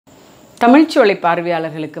தமிழ்ச்சோலை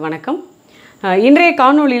பார்வையாளர்களுக்கு வணக்கம். இன்றைய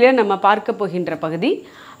காணொளியில் நம்ம பார்க்க போகின்ற பகுதி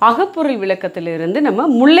அகப்பொருள் விளக்கத்திலிருந்து நம்ம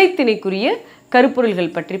முல்லைத்திணைக்குரிய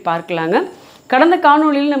கருப்பொருள்கள் பற்றி பார்க்கலாங்க. கடந்த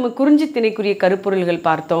காணொளியில் நம்ம குறிஞ்சித்திணைக்குரிய கருப்பொருள்கள்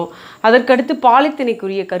பார்த்தோம். அதற்கடுத்து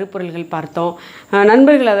பாலைத்திணைக்குரிய கருப்பொருள்கள் பார்த்தோம்.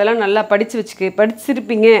 நண்பர்கள் அதெல்லாம் நல்லா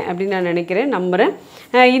படிச்சிருப்பீங்க அப்படின்னு நான் நம்புகிறேன்.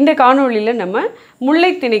 இந்த காணொளியில் நம்ம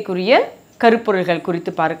முல்லைத்திணைக்குரிய கருப்பொருள்கள்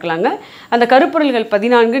குறித்து பார்க்கலாங்க. அந்த கருப்பொருள்கள்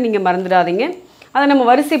 14 நீங்கள் மறந்துடாதீங்க. அதை நம்ம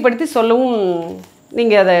வரிசைப்படுத்தி சொல்லவும்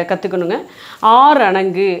நீங்கள் அதை கற்றுக்கணுங்க. ஆறு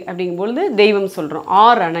அணங்கு அப்படிங்கும்பொழுது தெய்வம் சொல்கிறோம்.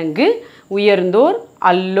 ஆறு அணங்கு, உயர்ந்தோர்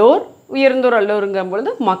அல்லோர், உயர்ந்தோர் அல்லோருங்கும்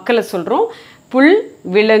பொழுது மக்களை சொல்கிறோம். புல்,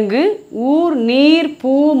 விலங்கு, ஊர், நீர்,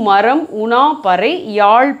 பூ, மரம், உணா, பறை,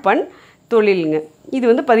 யாழ்பண், தொழிலுங்க.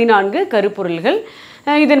 இது 14 கருப்பொருள்கள்.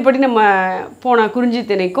 இதன்படி நம்ம போன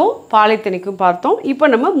குறிஞ்சித்திணைக்கும் பாலைத்திணைக்கும் பார்த்தோம். இப்போ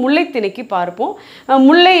நம்ம முல்லைத்திணைக்கு பார்ப்போம்.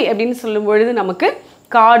 முல்லை அப்படின்னு சொல்லும் பொழுது நமக்கு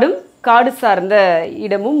காடு சார்ந்த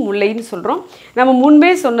இடமும் முல்லைன்னு சொல்கிறோம். நம்ம முன்பே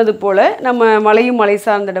சொன்னது போல் நம்ம மலையும் மலை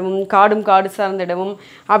சார்ந்த இடமும் காடு சார்ந்த இடமும்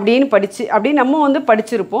அப்படின்னு நம்ம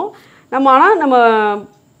படிச்சிருப்போம். ஆனால்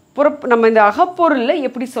நம்ம இந்த அகப்பொருளில்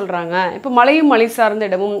எப்படி சொல்கிறாங்க, இப்போ மலையும் மலை சார்ந்த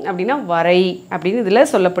இடமும் அப்படின்னா வரை அப்படின்னு இதில்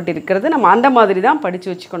சொல்லப்பட்டிருக்கிறது. நம்ம அந்த மாதிரி தான்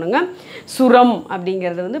படித்து வச்சுக்கணுங்க. சுரம்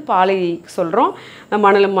அப்படிங்கிறது பாலை சொல்கிறோம்.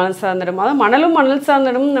 மணலும் மணல் சார்ந்த இடம், அதாவது மணலும் மணல்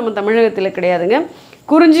சார்ந்த இடமும் நம்ம தமிழகத்தில் கிடையாதுங்க.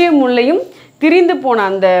 குறிஞ்சியும் முல்லையும் திரிந்து போன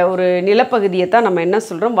அந்த ஒரு நிலப்பகுதியை தான் நம்ம என்ன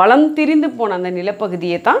சொல்கிறோம், வளம் திரிந்து போன அந்த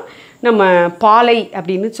நிலப்பகுதியை தான் நம்ம பாலை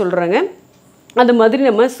அப்படின்னு சொல்கிறோங்க. அது மாதிரி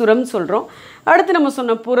நம்ம சுரம் சொல்கிறோம். அடுத்து நம்ம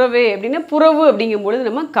சொன்ன புறவே அப்படின்னா புறவு அப்படிங்கும்பொழுது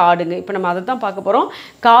நம்ம காடுங்க. இப்போ நம்ம அதை தான் பார்க்க போகிறோம்.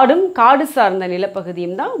 காடு சார்ந்த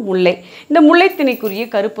நிலப்பகுதியும் தான் முல்லை. இந்த முல்லைத்திணைக்குரிய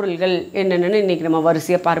கருப்பொருள்கள் என்னென்னு இன்றைக்கி நம்ம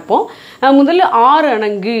வரிசையாக பார்ப்போம். முதல்ல ஆறு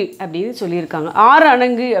அணங்கு அப்படின்னு சொல்லியிருக்காங்க. ஆறு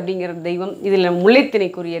அணங்கு அப்படிங்கிற தெய்வம், இதில்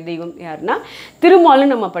முல்லைத்திணைக்குரிய தெய்வம் யாருன்னா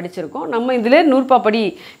திருமால்னு நம்ம படிச்சிருக்கோம். நம்ம இதில் நூற்பாப்படி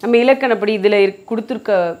நம்ம இலக்கணப்படி இதில்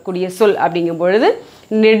கொடுத்துருக்கக்கூடிய சொல் அப்படிங்கும் பொழுது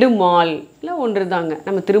நெடுமால் இல்லை ஒன்று தாங்க.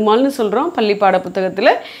 நம்ம திருமால்னு சொல்கிறோம் பள்ளிப்பாட புத்தகத்தில்.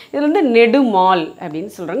 இது நெடுமால்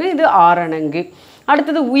அப்படின்னு சொல்கிறாங்க. இது ஆரணங்கு.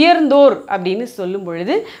 அடுத்தது உயர்ந்தோர் அப்படின்னு சொல்லும்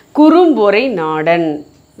பொழுது குறும்பொறை நாடன்.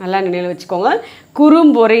 நல்லா நினைவில் வச்சுக்கோங்க.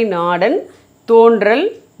 குறும்பொறை நாடன், தோன்றல்,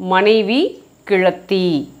 மனைவி, கிழத்தி,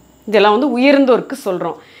 இதெல்லாம் உயர்ந்தோருக்கு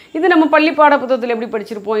சொல்கிறோம். இது நம்ம பள்ளிப்பாட புத்தகத்தில் எப்படி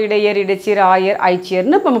படிச்சிருப்போம், இடையர், இடைச்சீர், ஆயர்,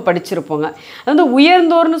 ஆய்ச்சியர்னு நம்ம படிச்சிருப்போங்க. அது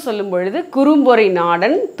உயர்ந்தோர்னு சொல்லும் பொழுது குறும்பொறை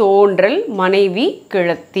நாடன், தோன்றல், மனைவி,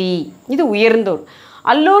 கிழத்தி, இது உயர்ந்தோர்.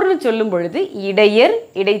 அல்லோர்னு சொல்லும் பொழுது இடையர்,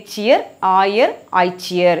 இடைச்சியர், ஆயர்,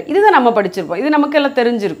 ஆய்ச்சியர், இதுதான் நம்ம படிச்சிருப்போம். இது நமக்கு எல்லாம்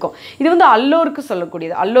தெரிஞ்சிருக்கும். இது அல்லோருக்கு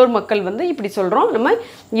சொல்லக்கூடியது. அல்லோர் மக்கள் இப்படி சொல்கிறோம் நம்ம,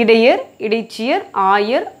 இடையர், இடைச்சியர்,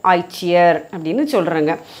 ஆயர், ஆய்ச்சியர் அப்படின்னு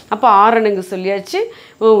சொல்கிறாங்க. அப்போ ஆரணங்கு சொல்லியாச்சு.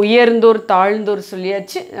 உயர்ந்தோர் தாழ்ந்தோர்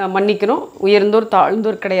சொல்லியாச்சு. மன்னிக்கணும், உயர்ந்தோர்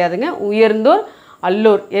தாழ்ந்தோர் கிடையாதுங்க. உயர்ந்தோர்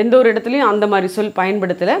அல்லோர். எந்த ஒரு இடத்துலையும் அந்த மாதிரி சொல்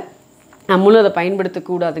பயன்படுத்தலை. நம்மளும் அதை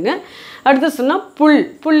பயன்படுத்தக்கூடாதுங்க. அடுத்து சொன்னால்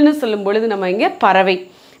புல்னு சொல்லும் பொழுது நம்ம இங்கே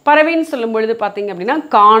பறவைன்னு சொல்லும் பொழுது பார்த்திங்க அப்படின்னா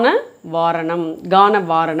கானம்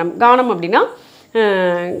அப்படின்னா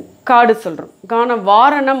காடு சொல்கிறோம்.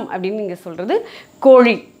 வாரணம் அப்படின்னு இங்கே சொல்கிறது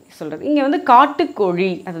கோழி சொல்கிறது. இங்கே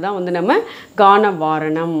காட்டுக்கோழி, அதுதான் நம்ம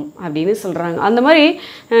கானவாரணம் அப்படின்னு சொல்கிறாங்க. அந்த மாதிரி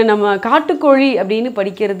நம்ம காட்டுக்கோழி அப்படின்னு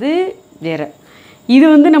படிக்கிறது வேறு.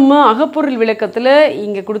 இது நம்ம அகப்பொருள் விளக்கத்தில்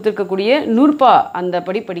இங்கே கொடுத்துருக்கக்கூடிய நூற்பா அந்த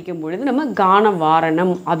படி படிக்கும் பொழுது நம்ம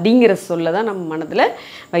கானவாரணம் அப்படிங்கிற சொல்ல தான் நம்ம மனதில்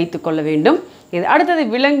வைத்து கொள்ள வேண்டும். இது அடுத்தது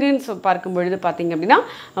விலங்குன்னு பார்க்கும் பொழுது பார்த்திங்க அப்படின்னா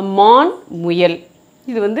மான், முயல்.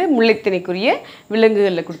 இது முல்லைத்திணைக்குரிய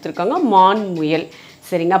விலங்குகளில் கொடுத்துருக்காங்க. மான், முயல்.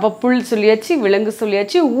 சரிங்க. அப்போ புல் சொல்லியாச்சு, விலங்கு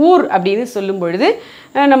சொல்லியாச்சு. ஊர் அப்படின்னு சொல்லும் பொழுது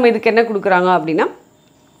நம்ம இதுக்கு என்ன கொடுக்குறாங்க அப்படின்னா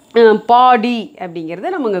பாடி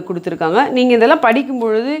அப்படிங்கிறத நம்ம இங்கே கொடுத்துருக்காங்க. நீங்கள் இதெல்லாம் படிக்கும்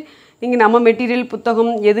பொழுது நீங்கள் நம்ம மெட்டீரியல் புத்தகம்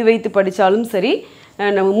எது வைத்து படித்தாலும் சரி,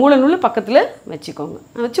 நம்ம மூல நூல் பக்கத்தில் வச்சுக்கோங்க.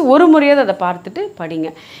 வச்சு ஒரு முறையாவது அதை பார்த்துட்டு படிங்க.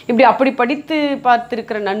 அப்படி படித்து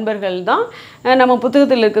பார்த்துருக்கிற நண்பர்கள் தான் நம்ம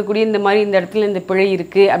புத்தகத்தில் இருக்கக்கூடிய இந்த மாதிரி இந்த இடத்துல இந்த பிழை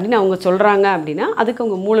இருக்குது அப்படின்னு அவங்க சொல்கிறாங்க அப்படின்னா அதுக்கு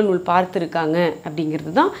அவங்க மூல நூல் பார்த்துருக்காங்க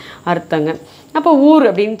அப்படிங்கிறது தான் அர்த்தங்க. அப்போ ஊர்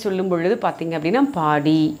அப்படின்னு சொல்லும் பொழுது பார்த்திங்க அப்படின்னா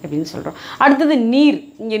பாடி அப்படின்னு சொல்கிறோம். அடுத்தது நீர்.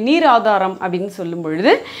 இங்கே நீர் ஆதாரம் அப்படின்னு சொல்லும்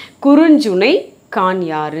பொழுது குறுஞ்சுனை,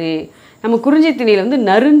 கான்யாறு. நம்ம குறிஞ்சித்திணையில்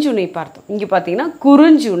நறுஞ்சுனை பார்த்தோம். இங்கே பார்த்தீங்கன்னா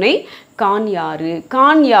குறுஞ்சுனை, கான்யாறு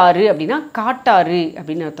அப்படின்னா காட்டாறு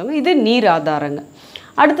அப்படின்னு அர்த்தங்க. இது நீர் ஆதாரங்க.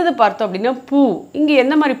 அடுத்தது பார்த்தோம் அப்படின்னா பூ. இங்கே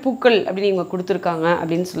எந்த மாதிரி பூக்கள் அப்படின்னு இவங்க கொடுத்துருக்காங்க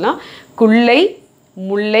அப்படின்னு சொன்னால் குள்ளை,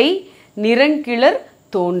 முல்லை, நிறங்கிளர்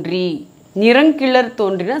தோன்றி. நிறங்கிளர்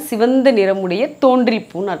தோன்றினா சிவந்த நிறமுடைய தோன்றி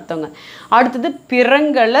பூன்னு அர்த்தங்க. அடுத்தது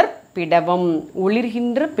பிறங்கலர் பிடவம்,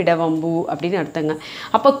 ஒளிர்கின்ற பிடவம்பூ அப்படின்னு அர்த்தங்க.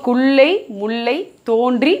 அப்போ குள்ளை, முல்லை,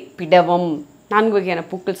 தோன்றி, பிடவம், 4 வகையான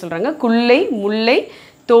பூக்கள் சொல்கிறாங்க. குள்ளை, முல்லை,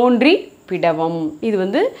 தோன்றி, பிடவம்.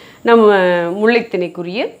 இது நம்ம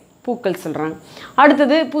முல்லைத்திணைக்குரிய பூக்கள் சொல்கிறாங்க.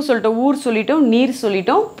 அடுத்தது பூ சொல்லிட்டோம், ஊர் சொல்லிட்டோம், நீர்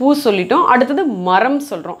சொல்லிட்டோம், பூ சொல்லிட்டோம். அடுத்தது மரம்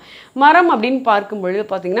சொல்கிறோம். மரம் அப்படின்னு பார்க்கும் பொழுது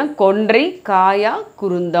பார்த்திங்கன்னா கொன்றை, காயா,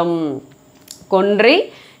 குருந்தம். கொன்றை,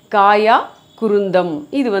 காயா, குருந்தம்,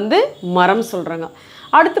 இது வந்து மரம் சொல்கிறாங்க.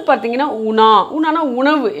 அடுத்து பார்த்திங்கன்னா உணானா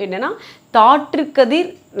உணவு. என்னென்னா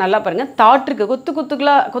தாற்றுக்கதிர், நல்லா பாருங்கள்,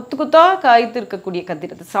 கொத்து கொத்தாக காய்த்து இருக்கக்கூடிய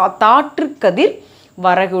கதிர், தாற்றுக்கதிர்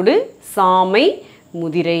வரகுடு சாமை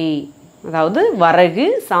முதிரை. அதாவது வரகு,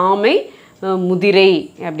 சாமை, முதிரை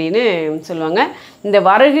அப்படின்னு சொல்லுவாங்க. இந்த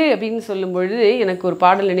வரகு அப்படின்னு சொல்லும் பொழுது எனக்கு ஒரு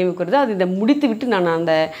பாடல் நினைவுக்கு வருது. அது இதை முடித்து விட்டு நான்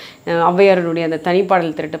அந்த ஔவையாரனுடைய அந்த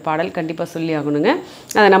தனிப்பாடல் திரட்டு பாடல் கண்டிப்பாக சொல்லி ஆகணுங்க.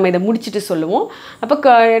 அதை நம்ம இதை முடிச்சுட்டு சொல்லுவோம்.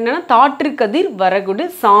 அப்போ என்னென்னா தாற்றுக்கதிர் வரகுடு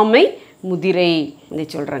சாமை முதிரை இதை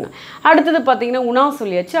சொல்கிறாங்க. அடுத்தது பார்த்திங்கன்னா உணா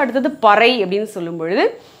சொல்லியாச்சு. அடுத்தது பறை அப்படின்னு சொல்லும் பொழுது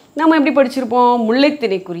நம்ம எப்படி படிச்சிருப்போம்?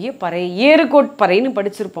 முல்லைத்திணைக்குரிய பறை, ஏறுகோட்பறைன்னு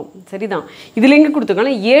படிச்சிருப்போம். சரிதான். இதில் எங்கே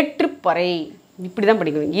கொடுத்துருக்காங்க? ஏற்றுப்பறை, இப்படி தான்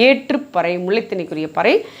படிக்கணும். ஏற்றுப்பறை, முல்லைத்திணைக்குரிய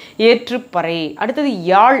பறை, ஏற்றுப்பறை. அடுத்தது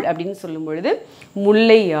யாழ் அப்படின்னு சொல்லும் பொழுது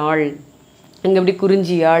முல்லை யாழ். இங்கே எப்படி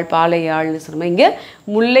குறிஞ்சி யாழ், பாலை யாழ்னு சொல்லுவோம். இங்கே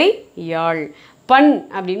முல்லை யாழ். பண்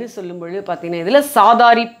அப்படின்னு சொல்லும் பொழுது பார்த்திங்கன்னா இதில்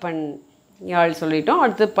சாதாரி பண், யாழ் சொல்லிட்டோம்.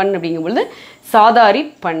 அடுத்தது பண் அப்படிங்கும்பொழுது சாதாரி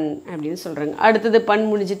பண் அப்படின்னு சொல்கிறாங்க. அடுத்தது பண்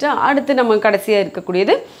முடிஞ்சிட்டா அடுத்து நம்ம கடைசியாக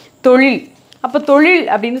இருக்கக்கூடியது தொழில். அப்போ தொழில்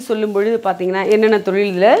அப்படின்னு சொல்லும் பொழுது பார்த்திங்கன்னா என்னென்ன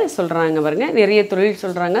தொழிலில் சொல்கிறாங்க பாருங்கள். நிறைய தொழில்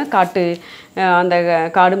சொல்கிறாங்க. அந்த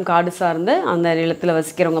காடு சார்ந்த அந்த நிலத்தில்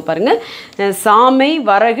வசிக்கிறவங்க பாருங்கள். சாமை,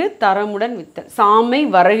 வரகு, தரமுடன் வித்தல். சாமை,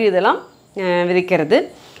 வரகு இதெல்லாம் விதைக்கிறது.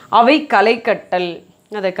 அவை களை கட்டல்,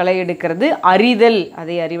 அதை களை எடுக்கிறது. அறிதல்,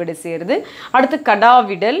 அதை அறுவடை செய்கிறது. அடுத்து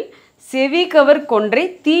கடாவிடல், செவிகவர் கொன்றை,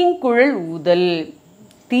 தீங்குழல் ஊதல்.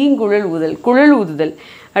 தீங்குழல் ஊதல், குழல் ஊதுதல்.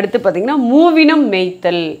 அடுத்து பார்த்திங்கன்னா மூவினம்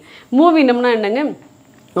மேய்த்தல். மூவினம்னா என்னங்க?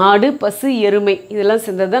 ஆடு, பசு, எருமை இதெல்லாம்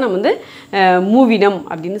சேர்ந்தது தான் நம்ம வந்து மூவினம்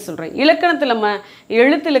அப்படின்னு சொல்கிறோம். இலக்கணத்தில் நம்ம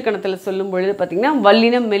எழுத்து இலக்கணத்தில் சொல்லும் பொழுது பார்த்திங்கன்னா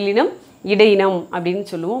வல்லினம், மெல்லினம், இடையினம் அப்படின்னு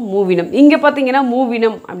சொல்லுவோம். மூவினம். இங்கே பார்த்திங்கன்னா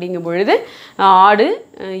மூவினம் அப்படிங்கும் பொழுது ஆடு,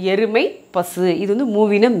 எருமை, பசு, இது வந்து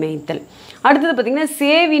மூவினம் மேய்த்தல். அடுத்தது பார்த்திங்கன்னா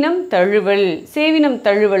சேவினம் தழுவல். சேவினம்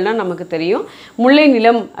தழுவல்னால் நமக்கு தெரியும். முல்லை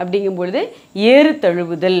நிலம் அப்படிங்கும் பொழுது ஏறு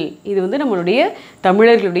தழுவுதல். இது வந்து நம்மளுடைய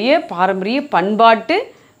தமிழர்களுடைய பாரம்பரிய பண்பாட்டு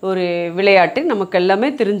ஒரு விளையாட்டு, நமக்கு எல்லாமே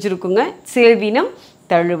தெரிஞ்சிருக்குங்க. சேவினம்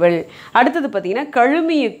தழுவல். அடுத்தது பார்த்திங்கன்னா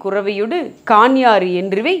கழுமிய குறவையோடு கான்யாறு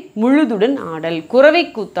என்றுவை முழுதுடன் ஆடல். குறவை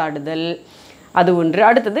கூத்தாடுதல் அது ஒன்று.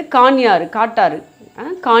 அடுத்தது கான்யாறு, காட்டாறு,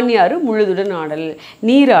 கான்யாறு முழுதுடன் ஆடல்.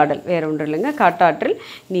 நீராடல், வேறு ஒன்று இல்லைங்க, காட்டாற்றல்,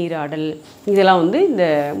 நீராடல். இதெல்லாம் வந்து இந்த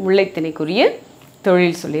முல்லைத்திணைக்குரிய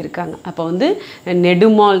தொழில் சொல்லியிருக்காங்க. அப்போ வந்து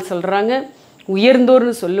நெடுமால் சொல்கிறாங்க.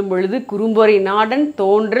 உயர்ந்தோர்னு சொல்லும் பொழுது குறும்பொறை நாடன்,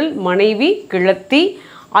 தோன்றல், மனைவி, கிழத்தி.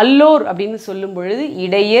 அல்லோர் அப்படின்னு சொல்லும் பொழுது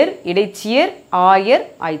இடையர், இடைச்சியர், ஆயர்,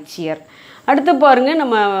 ஆய்ச்சியர். அடுத்து பாருங்கள்,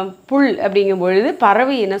 நம்ம புல் அப்படிங்கும் பொழுது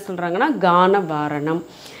பறவை என்ன சொல்கிறாங்கன்னா கானவாரணம்.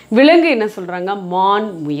 விலங்கு என்ன சொல்கிறாங்க? மான்,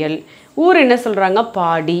 முயல். ஊர் என்ன சொல்கிறாங்க?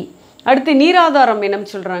 பாடி. அடுத்து நீராதாரம் என்ன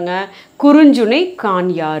சொல்கிறாங்க? குறுஞ்சுனை,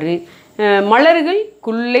 கான்யாறு. மலர்கள்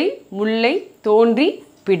குல்லை, முல்லை, தோன்றி,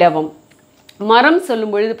 பிடவம். மரம்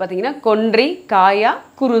சொல்லும் பொழுது பார்த்திங்கன்னா கொன்றை, காயா,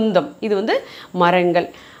 குருந்தம், இது வந்து மரங்கள்.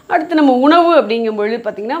 அடுத்து நம்ம உணவு அப்படிங்கும் பொழுது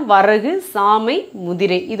பார்த்திங்கன்னா வரகு, சாமை,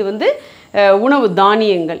 முதிரை, இது வந்து உணவு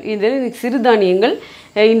தானியங்கள். இது சிறுதானியங்கள்.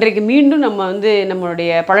 இன்றைக்கு மீண்டும் நம்ம வந்து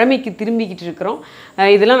நம்மளுடைய பழமைக்கு திரும்பிக்கிட்டு இருக்கிறோம்.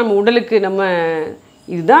 இதெல்லாம் நம்ம உடலுக்கு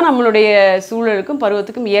இதுதான் நம்மளுடைய சூழலுக்கும்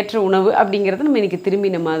பருவத்துக்கும் ஏற்ற உணவு அப்படிங்கிறத நம்ம இன்றைக்கி திரும்பி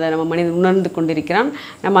நம்ம மனிதன் உணர்ந்து கொண்டிருக்கிறான்.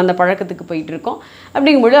 நம்ம அந்த பழக்கத்துக்கு போயிட்டு இருக்கோம்.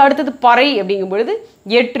 அப்படிங்கும்பொழுது அடுத்தது பறை அப்படிங்கும்பொழுது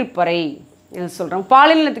ஏற்றுப்பறை சொல்கிறோம்.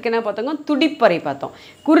 பாலை நிலத்துக்கு என்ன பார்த்தோங்க? துடிப்பறை பார்த்தோம்.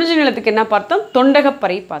 குறிஞ்சி நிலத்துக்கு என்ன பார்த்தோம்?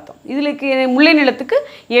 தொண்டகப்பறை பார்த்தோம். இதுக்கு முல்லை நிலத்துக்கு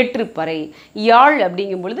ஏற்றுப்பறை. யாழ்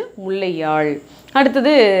அப்படிங்கும் பொழுது முல்லை யாழ்.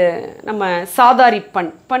 அடுத்தது நம்ம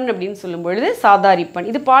சாதாரிப்பண். பண் அப்படின்னு சொல்லும் பொழுது சாதாரிப்பண்.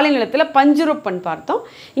 இது பாலை நிலத்தில் பஞ்சுரப்பண் பார்த்தோம்.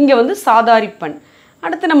 இங்கே வந்து சாதாரிப்பண்.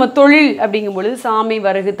 அடுத்து நம்ம தொழில் அப்படிங்கும் பொழுது சாமை,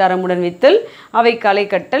 வரகு, தரமுடன் வித்தல், அவை களை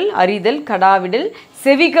கட்டல், அறிதல், கடாவிடல்,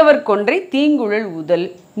 செவிகவர் கொன்றை, தீங்குழல் ஊதல்,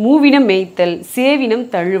 மூவினம் மேய்த்தல், சேவினம்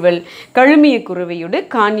தழுவல், கழுமிய குறவையோடு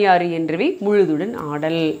கான்யாறு என்றவை முழுதுடன்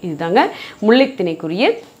ஆடல். இதுதாங்க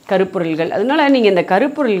முல்லைத்திணைக்குரிய கருப்பொருள்கள். அதனால் நீங்கள் இந்த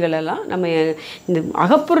கருப்பொருள்களெல்லாம் நம்ம இந்த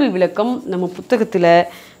அகப்பொருள் விளக்கம் நம்ம புத்தகத்தில்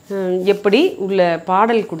எப்படி உள்ள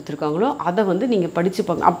பாடல் கொடுத்துருக்காங்களோ அதை வந்து நீங்கள் படித்து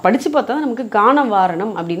படித்து பார்த்தா தான் நமக்கு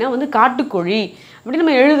கானவாரணம் அப்படின்னா வந்து காட்டுக்கோழி அப்படின்னு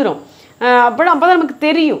நம்ம எழுதுகிறோம். அப்போ தான் நமக்கு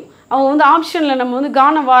தெரியும். அவங்க வந்து ஆப்ஷனில் நம்ம வந்து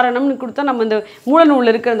கானவாரணம்னு கொடுத்தா நம்ம இந்த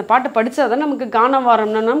மூலநூலில் இருக்கிற அந்த பாட்டை படித்தா தான் நமக்கு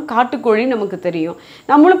கானவாரணம்னா காட்டுக்கோழி நமக்கு தெரியும்.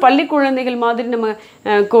 நம்மளும் பள்ளி குழந்தைகள் மாதிரி நம்ம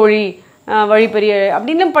கோழி, வழிப்பெரிய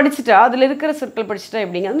அப்படின்னு படிச்சுட்டா அதில் இருக்கிற சொற்கள் படிச்சுட்டா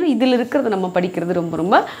எப்படிங்க? அதனால் இதில் இருக்கிறத நம்ம படிக்கிறது ரொம்ப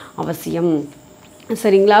ரொம்ப அவசியம்.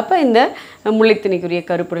 சரிங்களா? அப்போ இந்த முல்லைத்திணைக்குரிய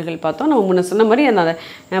கருப்பொருள்கள் பார்த்தோம். நம்ம முன்ன சொன்ன மாதிரி அந்த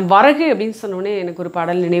வரகு அப்படின்னு சொன்னோடனே எனக்கு ஒரு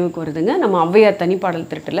பாடல் நினைவுக்கு வருதுங்க. நம்ம ஔவையார்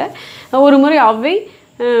தனிப்பாடல் திரட்டில் ஒரு முறை ஔவை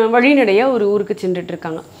வழிநடையா ஒரு ஊருக்கு சென்றுட்டு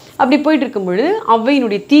இருக்காங்க. அப்படி போயிட்டு இருக்கும்பொழுது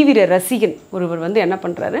ஔவையினுடைய தீவிர ரசிகன் ஒருவர் வந்து என்ன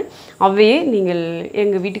பண்ணுறாரு, ஔவையே நீங்கள்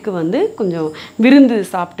எங்கள் வீட்டுக்கு வந்து கொஞ்சம் விருந்து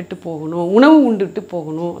சாப்பிட்டுட்டு போகணும், உணவு உண்டுட்டு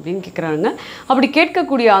போகணும் அப்படின்னு கேட்குறாங்க. அப்படி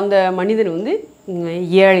கேட்கக்கூடிய அந்த மனிதன் வந்து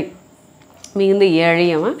ஏழை, மிகுந்த ஏழை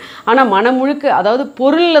அவன். ஆனால் மனம் முழுக்க, அதாவது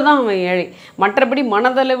பொருளில் தான் அவன் ஏழை, மற்றபடி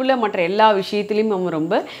மனதளவில் மற்ற எல்லா விஷயத்துலேயும் அவன்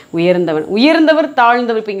ரொம்ப உயர்ந்தவன். உயர்ந்தவர்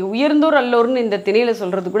தாழ்ந்தவர், இப்போ இங்கே உயர்ந்தோர் அல்லோர்னு இந்த திணையில்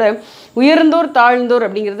சொல்கிறது கூட உயர்ந்தோர் தாழ்ந்தோர்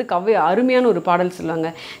அப்படிங்கிறதுக்கு ஔவை அருமையான ஒரு பாடல்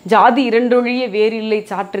சொல்லுவாங்க. ஜாதி இரண்டொழிய வேறில்லை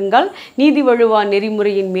சாற்றுங்கால் நீதி வழுவா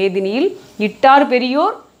நெறிமுறையின் மேதினியில் இட்டார்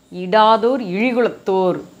பெரியோர் இடாதோர்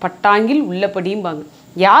இழிகுலத்தோர் பட்டாங்கில் உள்ளபடியும்பாங்க.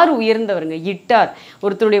 யார் உயர்ந்தவருங்க? இட்டார்.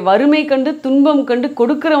 ஒருத்தருடைய வறுமை கண்டு துன்பம் கண்டு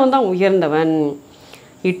கொடுக்கிறவன் தான் உயர்ந்தவன்.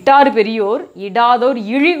 இட்டார் பெரியோர் இடாதோர்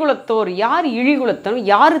இழிகுலத்தோர். யார் இழிகுலத்தவன்,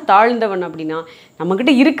 யார் தாழ்ந்தவன் அப்படின்னா,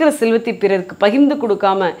 நம்மக்கிட்ட இருக்கிற செல்வத்தை பிறருக்கு பகிர்ந்து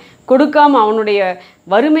கொடுக்காம அவனுடைய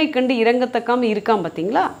வறுமை கண்டு இறங்கத்தக்காம இருக்கான்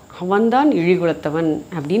பார்த்தீங்களா, அவன்தான் இழிகுலத்தவன்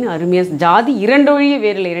அப்படின்னு அருமையாக. ஜாதி இரண்டொழிய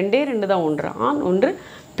வேறில்லை, ரெண்டே ரெண்டு தான், ஒன்று ஆண் ஒன்று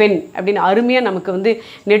பெண் அப்படின்னு அருமையாக நமக்கு வந்து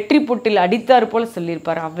நெற்றி பொட்டில் அடித்தார் போல்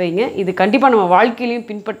சொல்லியிருப்பார் ஔவைங்க. இது கண்டிப்பாக நம்ம வாழ்க்கையிலையும்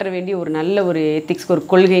பின்பற்ற வேண்டிய ஒரு நல்ல ஒரு எத்திக்ஸ், ஒரு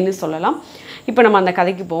கொள்கைன்னு சொல்லலாம். இப்போ நம்ம அந்த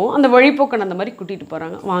கதைக்கு போவோம். அந்த வழிபோக்கன் அந்த மாதிரி கூட்டிகிட்டு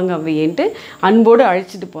போகிறாங்க, வாங்க ஔவையேன்ட்டு அன்போடு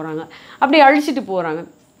அழைச்சிட்டு போகிறாங்க. அப்படி அழைச்சிட்டு போகிறாங்க.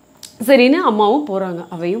 சரின்னு அம்மாவும் போகிறாங்க,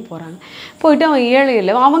 ஔவையும் போகிறாங்க. போயிட்டு அவன் ஏழை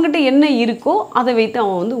இல்லை, அவங்ககிட்ட என்ன இருக்கோ அதை வைத்து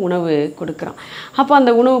அவன் வந்து உணவு கொடுக்குறான். அப்போ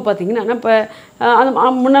அந்த உணவு பார்த்திங்கன்னா, இப்போ அது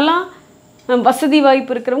முன்னெல்லாம் வசதி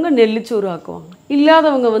வாய்ப்பு இருக்கிறவங்க நெல்லுச்சோறு ஆக்குவாங்க,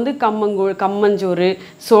 இல்லாதவங்க வந்து கம்மஞ்சோறு,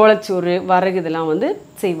 சோளச்சோறு, வரகு இதெல்லாம் வந்து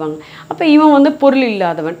செய்வாங்க. அப்போ இவன் வந்து பொருள்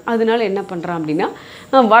இல்லாதவன், அதனால என்ன பண்ணுறான் அப்படின்னா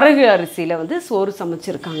வரகு அரிசியில் வந்து சோறு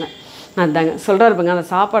சமைச்சிருக்காங்க. அதாங்க சொல்கிறாருப்பாங்க. அந்த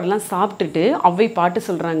சாப்பாடெல்லாம் சாப்பிட்டுட்டு ஔவை பாட்டு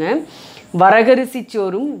சொல்கிறாங்க. வரகரிசி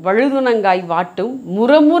சோறும் வழுதுணங்காய் வாட்டும்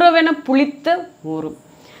முறமுறவென புளித்த மோரும்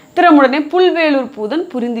திறமுடனே புல்வேலூர் பூதன்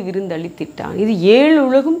புரிந்து விருந்தளித்திட்டான். இது 7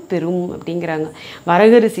 உலகும் பெறும் அப்படிங்கிறாங்க.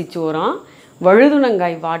 வரகரிசி சோறான்,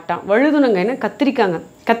 வழுதுணங்காய் வாட்டான். வழுதுணங்காய்னா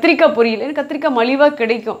கத்திரிக்காய் பொரியல், கத்திரிக்காய் மலிவாக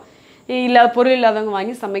கிடைக்கும், பொருள் இல்லாதவங்க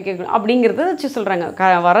வாங்கி சமைக்கணும் அப்படிங்கிறத வச்சு சொல்கிறாங்க.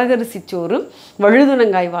 வரகரிசி சோறு,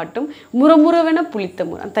 வழுதுணங்காய் வாட்டும், முறமுறவென புளித்த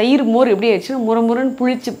மோர். தயிர் மோர் எப்படி ஆயிடுச்சுன்னா முறமுறன்னு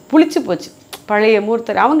புளிச்சு போச்சு, பழைய மோர்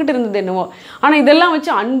தர அவங்ககிட்ட இருந்தது என்னவோ. ஆனால் இதெல்லாம்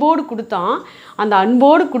வச்சு அன்போடு கொடுத்தான். அந்த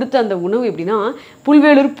அன்போடு கொடுத்த அந்த உணவு எப்படின்னா,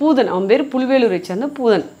 புல்வேலூர் பூதன், அவன் பேர் புல்வேலூரை சேர்ந்த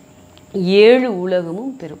பூதன், 7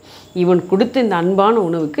 உலகமும் பெறும். இவன் கொடுத்த இந்த அன்பான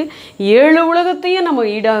உணவுக்கு 7 உலகத்தையும் நம்ம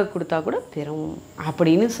ஈடாக கொடுத்தா கூட பெறும்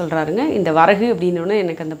அப்படின்னு சொல்கிறாருங்க. இந்த வரகு அப்படின்னோடனே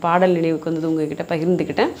எனக்கு அந்த பாடல் நினைவுக்கு வந்தது, உங்ககிட்ட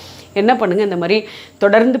பகிர்ந்துக்கிட்டேன். என்ன பண்ணுங்கள், இந்த மாதிரி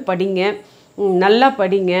தொடர்ந்து படிங்க, நல்லா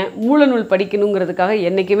படிங்க. மூலநூல் படிக்கணுங்கிறதுக்காக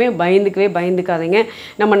என்றைக்குமே பயந்துக்காதீங்க.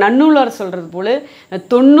 நம்ம நன்னூலார் சொல்கிறது போல்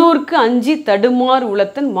 90க்கு 5 தடுமாறு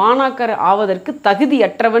உளத்தன் மாணாக்கர் ஆவதற்கு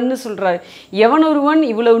தகுதியற்றவன்னு சொல்கிறார். எவனொருவன்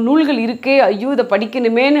இவ்வளவு நூல்கள் இருக்கே, ஐயோ இதை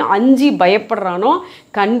படிக்கணுமேன்னு 5 பயப்படுறானோ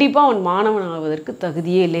கண்டிப்பாக அவன் மாணவன் ஆவதற்கு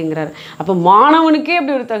தகுதியே இல்லைங்கிறார். அப்போ மாணவனுக்கே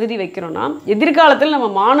அப்படி ஒரு தகுதி வைக்கிறோன்னா, எதிர்காலத்தில் நம்ம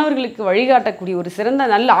மாணவர்களுக்கு வழிகாட்டக்கூடிய ஒரு சிறந்த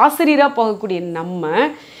நல்ல ஆசிரியராக போகக்கூடிய நம்ம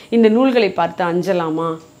இந்த நூல்களை பார்த்து அஞ்சலாமா?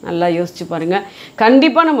 நல்லா யோசிச்சு பாருங்கள்.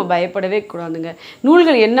 கண்டிப்பாக நம்ம பயப்படவே கூடாதுங்க.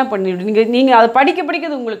 நூல்கள் என்ன பண்ணிவிடும், நீங்கள் அதை படிக்க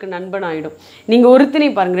அது உங்களுக்கு நண்பன் ஆகிடும். நீங்கள் ஒரு திணை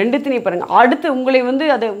பாருங்கள், 2 திணை பாருங்கள், அடுத்து உங்களை வந்து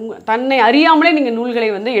அதை தன்னை அறியாமலே நீங்கள் நூல்களை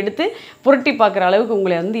வந்து எடுத்து புரட்டி பார்க்குற அளவுக்கு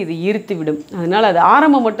உங்களை வந்து இது ஈர்த்து விடும். அதனால் அது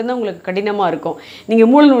ஆரம்பம் மட்டும்தான் உங்களுக்கு கடினமாக இருக்கும்.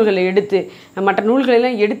 நீங்கள் மூல நூல்களை எடுத்து மற்ற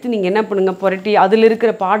நூல்களெல்லாம் எடுத்து நீங்கள் என்ன பண்ணுங்கள், புரட்டி அதில்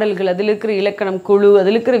இருக்கிற பாடல்கள், அதில் இருக்கிற இலக்கணம் குழு,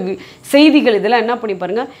 அதில் இருக்கிற செய்திகள், இதெல்லாம் என்ன பண்ணி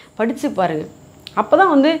பாருங்கள், படித்து பாருங்கள். அப்போ தான்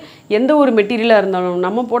வந்து எந்த ஒரு மெட்டீரியலாக இருந்தாலும்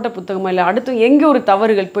நம்ம போட்ட புத்தகமாக இல்லை, அடுத்து எங்கே ஒரு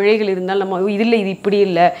தவறுகள் பிழைகள் இருந்தாலும் நம்ம இதில் இது இப்படி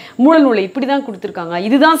இல்லை, மூலநூலை இப்படி தான் கொடுத்துருக்காங்க,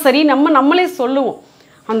 இதுதான் சரி நம்மளே சொல்லுவோம்.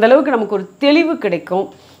 அந்தளவுக்கு நமக்கு ஒரு தெளிவு கிடைக்கும்.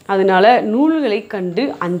 அதனால் நூல்களை கண்டு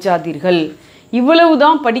அஞ்சாதீர்கள். இவ்வளவு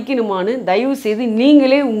தான் படிக்கணுமான்னு தயவு செய்து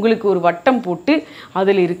நீங்களே உங்களுக்கு ஒரு வட்டம் போட்டு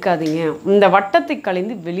அதில் இருக்காதீங்க. இந்த வட்டத்தை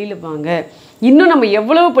கலைந்து வெளியில் வாங்க. இன்னும் நம்ம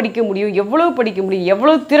எவ்வளவு படிக்க முடியும்,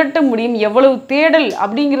 எவ்வளவு திரட்ட முடியும், எவ்வளவு தேடல்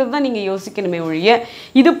அப்படிங்கிறது தான் நீங்கள் யோசிக்கணுமே ஒழிய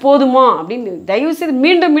இது போதுமா அப்படின்னு தயவு செய்து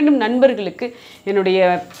மீண்டும் நண்பர்களுக்கு,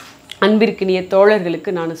 என்னுடைய அன்பிற்கினிய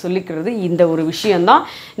தோழர்களுக்கு நான் சொல்லிக்கிறது இந்த ஒரு விஷயந்தான்.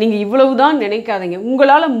 நீங்கள் இவ்வளவு தான் நினைக்காதீங்க,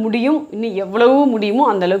 உங்களால் முடியும், இன்னும் எவ்வளவு முடியுமோ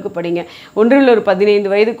அந்த அளவுக்கு படிங்க. ஒன்றில் ஒரு 15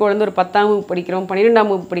 வயது குழந்தை, ஒரு 10ஆம் வகுப்பு படிக்கிறோம், 12ஆம்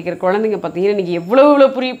வகுப்பு படிக்கிற குழந்தைங்க பார்த்தீங்கன்னா இன்றைக்கி எவ்வளோ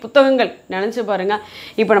புரிய புத்தகங்கள் நினச்சி பாருங்கள்.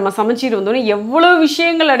 இப்போ நம்ம சமைச்சிட்டு வந்தோன்னே எவ்வளோ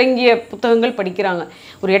விஷயங்கள் அடங்கிய புத்தகங்கள் படிக்கிறாங்க.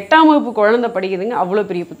 ஒரு 8ஆம் வகுப்பு குழந்தை படிக்குதுங்க, அவ்வளோ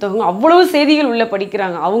பெரிய புத்தகம், அவ்வளவு செய்திகள் உள்ள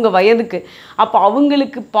படிக்கிறாங்க அவங்க வயதுக்கு. அப்போ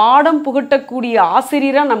அவங்களுக்கு பாடம் புகட்டக்கூடிய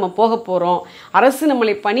ஆசிரியராக நம்ம போக போகிறோம். அரசு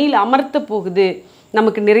நம்மளை பணியில் அமர்த்த போகுது,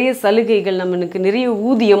 நமக்கு நிறைய சலுகைகள், நமக்கு நிறைய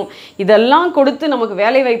ஊதியம் இதெல்லாம் கொடுத்து நமக்கு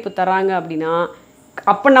வேலைவாய்ப்பு தராங்க அப்படின்னா,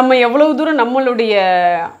 அப்போ நம்ம எவ்வளவு தூரம் நம்மளுடைய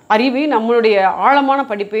அறிவையும் நம்மளுடைய ஆழமான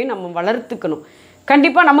படிப்பையும் நம்ம வளர்த்துக்கணும்.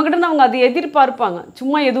 கண்டிப்பாக நம்மக்கிட்ட இருந்து அவங்க அதை எதிர்பார்ப்பாங்க.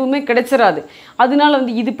 சும்மா எதுவுமே கிடைச்சிடாது. அதனால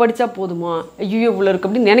இது படித்தா போதுமா, ஐயோ இவ்வளோ இருக்குது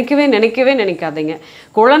அப்படின்னு நினைக்கவே நினைக்காதீங்க.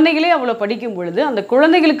 குழந்தைகளே அவ்வளோ படிக்கும் பொழுது அந்த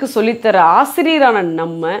குழந்தைகளுக்கு சொல்லித்தர ஆசிரியரான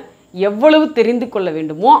நம்ம எவ்வளவு தெரிந்து கொள்ள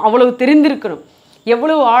வேண்டுமோ அவ்வளவு தெரிந்திருக்கணும்.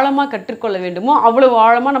 எவ்வளவு ஆழமாக கற்றுக்கொள்ள வேண்டுமோ அவ்வளவு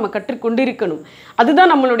ஆழமாக நம்ம கற்றுக்கொண்டிருக்கணும்.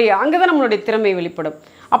 அதுதான் அங்கே தான் நம்மளுடைய திறமை வெளிப்படும்.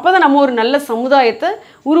 அப்போ தான் நம்ம ஒரு நல்ல சமுதாயத்தை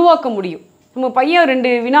உருவாக்க முடியும். நம்ம பையன் 2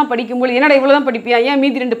 வினா படிக்கும்போது என்னடா இவ்வளோ தான் படிப்பியா, ஏன்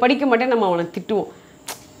மீதி 2 படிக்க மாட்டேன்னு நம்ம அவனை திட்டுவோம்.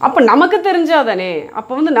 அப்போ நமக்கு தெரிஞ்சாதானே.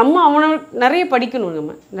 அப்போ நம்ம அவனை நிறைய படிக்கணும்,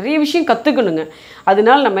 நம்ம நிறைய விஷயம் கற்றுக்கணுங்க.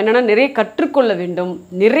 அதனால நம்ம என்னென்னா நிறைய கற்றுக்கொள்ள வேண்டும்,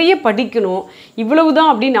 நிறைய படிக்கணும். இவ்வளவு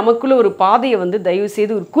தான் அப்படின்னு நமக்குள்ளே ஒரு பாதையை தயவு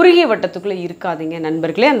செய்து ஒரு குறுகிய வட்டத்துக்குள்ளே இருக்காதீங்க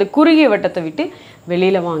நண்பர்களே. அந்த குறுகிய வட்டத்தை விட்டு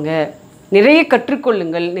வெளியில் வாங்க, நிறைய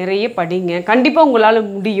கற்றுக்கொள்ளுங்கள், நிறைய படிங்க. கண்டிப்பாக உங்களால்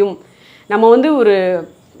முடியும். நம்ம ஒரு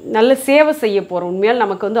நல்ல சேவை செய்ய போகிறோம். உண்மையால்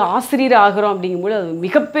நமக்கு ஆசிரியர் ஆகிறோம் அப்படிங்கும்போது அது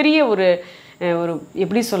மிகப்பெரிய ஒரு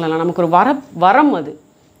எப்படி சொல்லலாம், நமக்கு ஒரு வரம். அது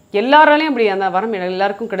எல்லாராலையும் அப்படி அந்த வரம்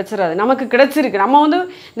எல்லாருக்கும் கிடைச்சிடாது. நமக்கு கிடைச்சிருக்கு. நம்ம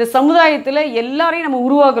இந்த சமுதாயத்தில் எல்லாரையும் நம்ம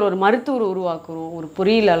உருவாக்குறோம். ஒரு மருத்துவர் உருவாக்குறோம், ஒரு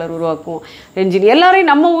பொறியியலாளர் உருவாக்குவோம், என்ஜினியர்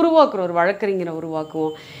எல்லாரையும் நம்ம உருவாக்குறோம், ஒரு வழக்கறிஞரை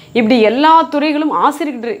உருவாக்குவோம். இப்படி எல்லா துறைகளும்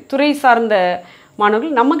ஆசிரியர் துறை சார்ந்த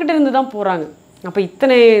மாணவர்கள் நம்மக்கிட்ட இருந்து தான் போகிறாங்க. அப்போ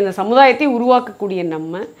இந்த சமுதாயத்தை உருவாக்கக்கூடிய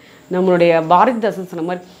நம்மளுடைய பாரதிதாசன் சொன்ன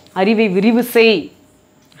மாதிரி அறிவை விரிவு செய்,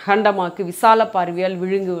 அகண்டமாக்கு, விசால பார்வையால்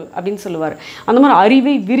விழுங்கு அப்படின்னு சொல்லுவார். அந்த மாதிரி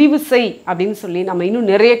அறிவை விரிவு செய் அப்படின்னு சொல்லி நம்ம இன்னும்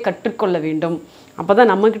நிறைய கற்றுக்கொள்ள வேண்டும். அப்போ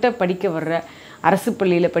தான் நம்மக்கிட்ட படிக்க வர்ற அரசு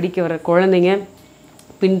பள்ளியில் படிக்க வர்ற குழந்தைங்க,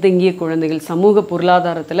 பின்தங்கிய குழந்தைகள், சமூக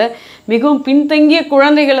பொருளாதாரத்தில் மிகவும் பின்தங்கிய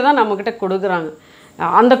குழந்தைகளை தான் நம்மக்கிட்ட கொடுக்குறாங்க.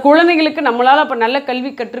 அந்த குழந்தைகளுக்கு நம்மளால் அப்போ நல்ல கல்வி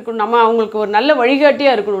கற்றுக்கணும், நம்ம அவங்களுக்கு ஒரு நல்ல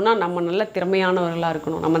வழிகாட்டியாக இருக்கணும்னா நம்ம நல்ல திறமையானவர்களாக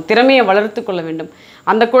இருக்கணும். நம்ம திறமையை வளர்த்து கொள்ள வேண்டும்.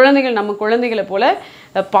 அந்த குழந்தைகள் நம்ம குழந்தைகளை போல்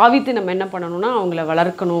பாவித்து நம்ம என்ன பண்ணணும்னா அவங்கள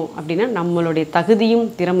வளர்க்கணும். அப்படின்னா நம்மளுடைய தகுதியும்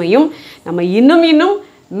திறமையும் நம்ம இன்னும்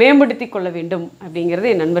மேம்படுத்தி கொள்ள வேண்டும் அப்படிங்கிறது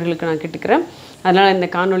என் நண்பர்களுக்கு நான் கேட்டுக்கிறேன். அதனால் இந்த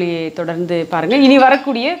காணொலியை தொடர்ந்து பாருங்கள். இனி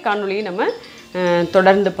வரக்கூடிய காணொலியை நம்ம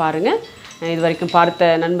தொடர்ந்து பாருங்கள். இது வரைக்கும்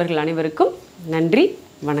பார்த்த நண்பர்கள் அனைவருக்கும் நன்றி,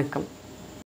 வணக்கம்.